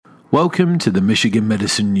Welcome to the Michigan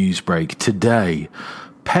Medicine Newsbreak. Today,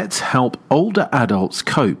 pets help older adults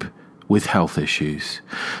cope with health issues.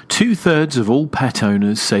 2/3 of all pet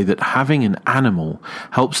owners say that having an animal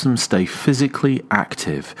helps them stay physically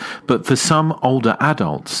active, but for some older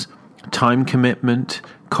adults, time commitment,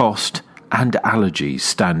 cost, and allergies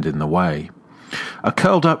stand in the way. A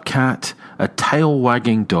curled-up cat, a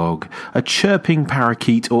tail-wagging dog, a chirping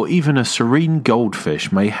parakeet, or even a serene goldfish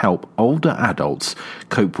may help older adults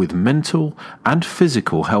cope with mental and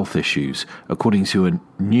physical health issues, according to a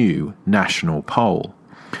new national poll.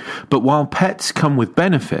 But while pets come with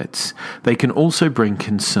benefits, they can also bring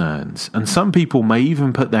concerns, and some people may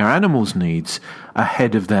even put their animals' needs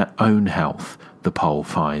ahead of their own health, the poll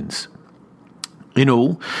finds. In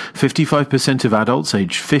all, 55% of adults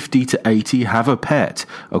aged 50 to 80 have a pet,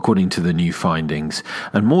 according to the new findings,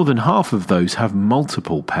 and more than half of those have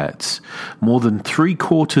multiple pets. More than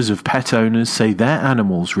 3/4 of pet owners say their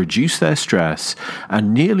animals reduce their stress,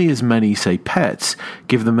 and nearly as many say pets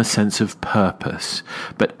give them a sense of purpose.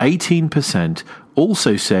 But 18%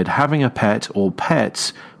 also said having a pet or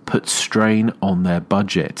pets put strain on their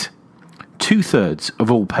budget. 2/3 of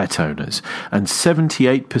all pet owners and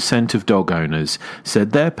 78% of dog owners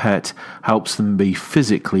said their pet helps them be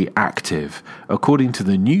physically active, according to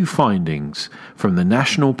the new findings from the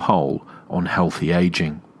national poll on healthy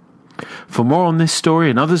aging. For more on this story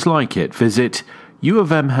and others like it, visit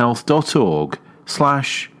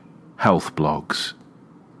uofmhealth.org/healthblogs.